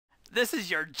This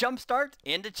is your Jumpstart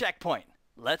into Checkpoint.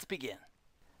 Let's begin.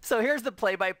 So here's the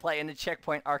play-by-play into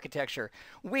Checkpoint architecture.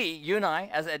 You and I,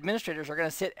 as administrators, are going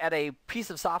to sit at a piece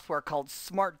of software called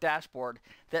Smart Dashboard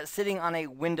that's sitting on a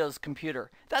Windows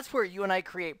computer. That's where you and I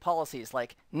create policies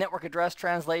like network address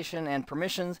translation and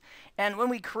permissions. And when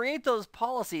we create those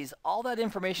policies, all that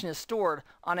information is stored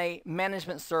on a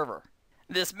management server.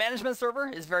 This management server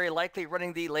is very likely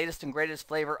running the latest and greatest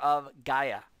flavor of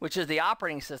Gaia, which is the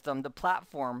operating system, the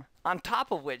platform, on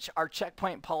top of which our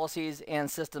checkpoint policies and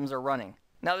systems are running.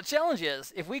 Now the challenge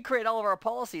is, if we create all of our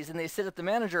policies and they sit at the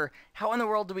manager, how in the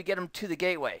world do we get them to the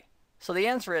gateway? So the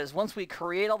answer is, once we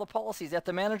create all the policies at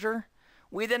the manager,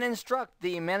 we then instruct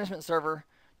the management server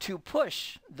to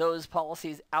push those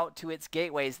policies out to its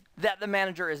gateways that the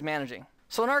manager is managing.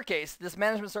 So in our case, this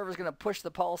management server is going to push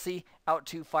the policy out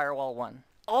to firewall 1.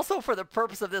 Also, for the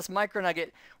purpose of this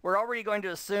MicroNugget, we're already going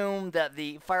to assume that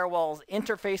the firewall's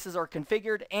interfaces are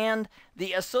configured and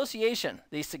the association,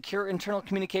 the secure internal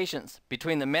communications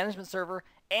between the management server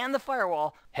and the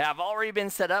firewall have already been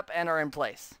set up and are in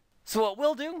place. So what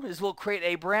we'll do is we'll create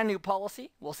a brand new policy.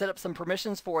 We'll set up some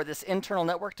permissions for this internal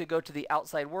network to go to the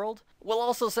outside world. We'll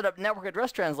also set up network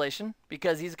address translation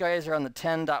because these guys are on the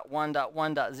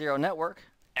 10.1.1.0 network.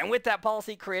 And with that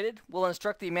policy created, we'll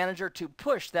instruct the manager to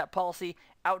push that policy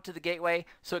out to the gateway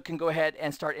so it can go ahead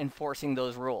and start enforcing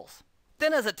those rules.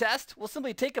 Then as a test, we'll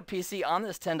simply take a PC on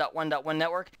this 10.1.1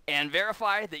 network and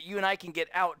verify that you and I can get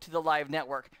out to the live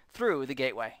network through the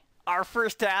gateway. Our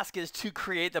first task is to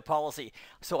create the policy.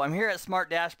 So I'm here at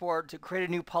Smart Dashboard to create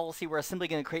a new policy. We're simply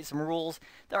going to create some rules.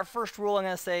 Our first rule, I'm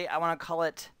going to say, I want to call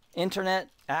it Internet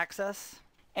Access.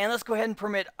 And let's go ahead and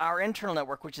permit our internal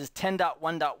network, which is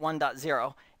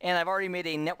 10.1.1.0. And I've already made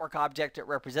a network object that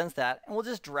represents that. And we'll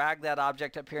just drag that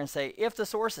object up here and say, if the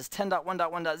source is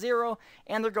 10.1.1.0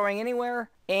 and they're going anywhere,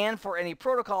 and for any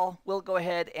protocol, we'll go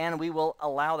ahead and we will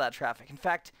allow that traffic. In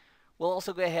fact, we'll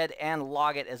also go ahead and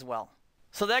log it as well.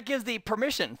 So that gives the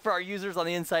permission for our users on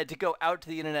the inside to go out to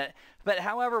the internet. But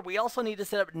however, we also need to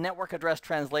set up network address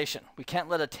translation. We can't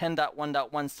let a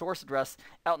 10.1.1 source address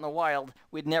out in the wild.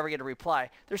 We'd never get a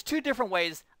reply. There's two different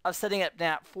ways of setting up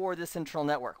NAT for this internal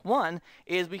network. One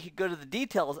is we could go to the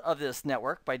details of this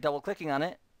network by double-clicking on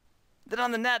it. Then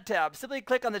on the NAT tab, simply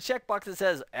click on the checkbox that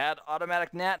says Add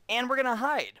Automatic NAT, and we're going to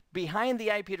hide behind the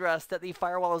IP address that the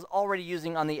firewall is already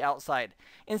using on the outside.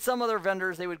 In some other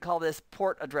vendors, they would call this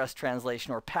Port Address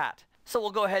Translation, or PAT. So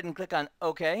we'll go ahead and click on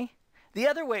OK. The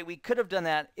other way we could have done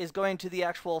that is going to the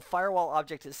actual firewall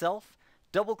object itself,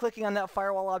 double-clicking on that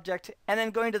firewall object, and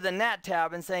then going to the NAT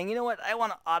tab and saying, you know what, I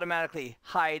want to automatically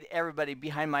hide everybody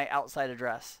behind my outside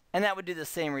address. And that would do the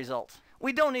same result.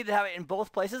 We don't need to have it in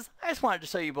both places. I just wanted to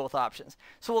show you both options.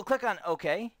 So we'll click on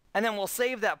OK, and then we'll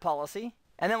save that policy,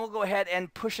 and then we'll go ahead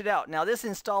and push it out. Now this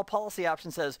install policy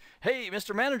option says, hey,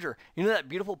 Mr. Manager, you know that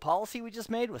beautiful policy we just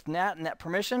made with NAT and that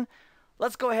permission?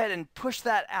 Let's go ahead and push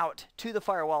that out to the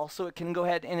firewall so it can go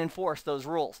ahead and enforce those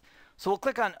rules. So we'll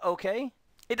click on OK.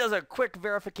 It does a quick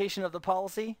verification of the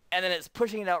policy, and then it's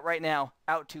pushing it out right now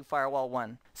out to firewall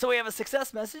 1. So we have a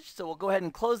success message, so we'll go ahead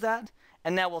and close that,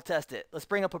 and now we'll test it. Let's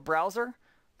bring up a browser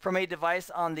from a device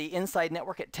on the inside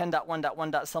network at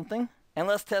 10.1.1. something, and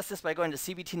let's test this by going to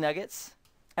CBT Nuggets.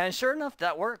 And sure enough,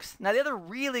 that works. Now the other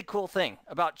really cool thing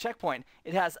about Checkpoint,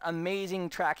 it has amazing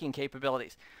tracking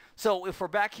capabilities. So if we're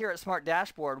back here at Smart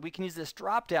Dashboard, we can use this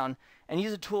drop down and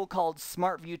use a tool called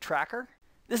Smart View Tracker.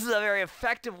 This is a very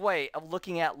effective way of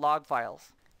looking at log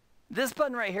files. This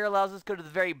button right here allows us to go to the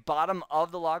very bottom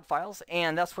of the log files,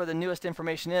 and that's where the newest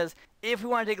information is. If we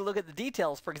want to take a look at the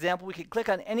details, for example, we could click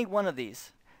on any one of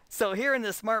these. So here in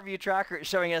the Smart View Tracker, it's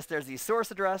showing us there's the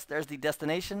source address, there's the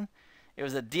destination, it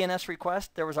was a DNS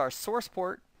request, there was our source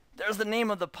port, there's the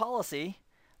name of the policy,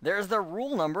 there's the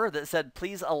rule number that said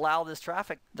please allow this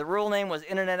traffic. The rule name was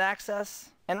Internet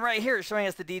Access, and right here it's showing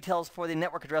us the details for the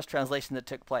network address translation that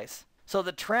took place. So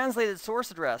the translated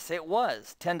source address, it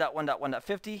was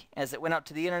 10.1.1.50. As it went out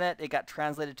to the internet, it got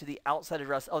translated to the outside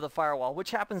address of the firewall,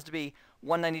 which happens to be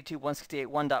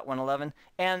 192.168.1.111.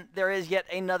 And there is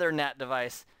yet another NAT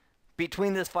device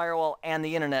between this firewall and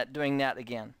the internet doing NAT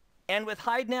again. And with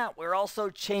hide NAT, we're also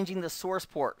changing the source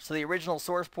port. So the original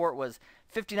source port was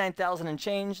 59,000 and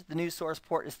change. The new source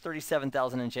port is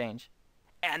 37,000 and change.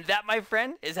 And that, my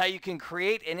friend, is how you can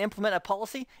create and implement a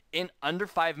policy in under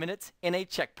 5 minutes in a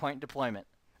Checkpoint deployment.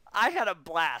 I had a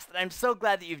blast, and I'm so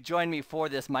glad that you've joined me for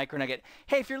this MicroNugget.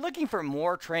 Hey, if you're looking for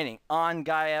more training on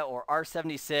Gaia or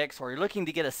R76, or you're looking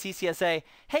to get a CCSA,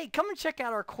 hey, come and check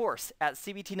out our course at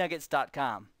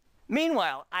cbtnuggets.com.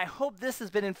 Meanwhile, I hope this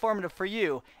has been informative for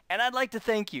you, and I'd like to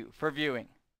thank you for viewing.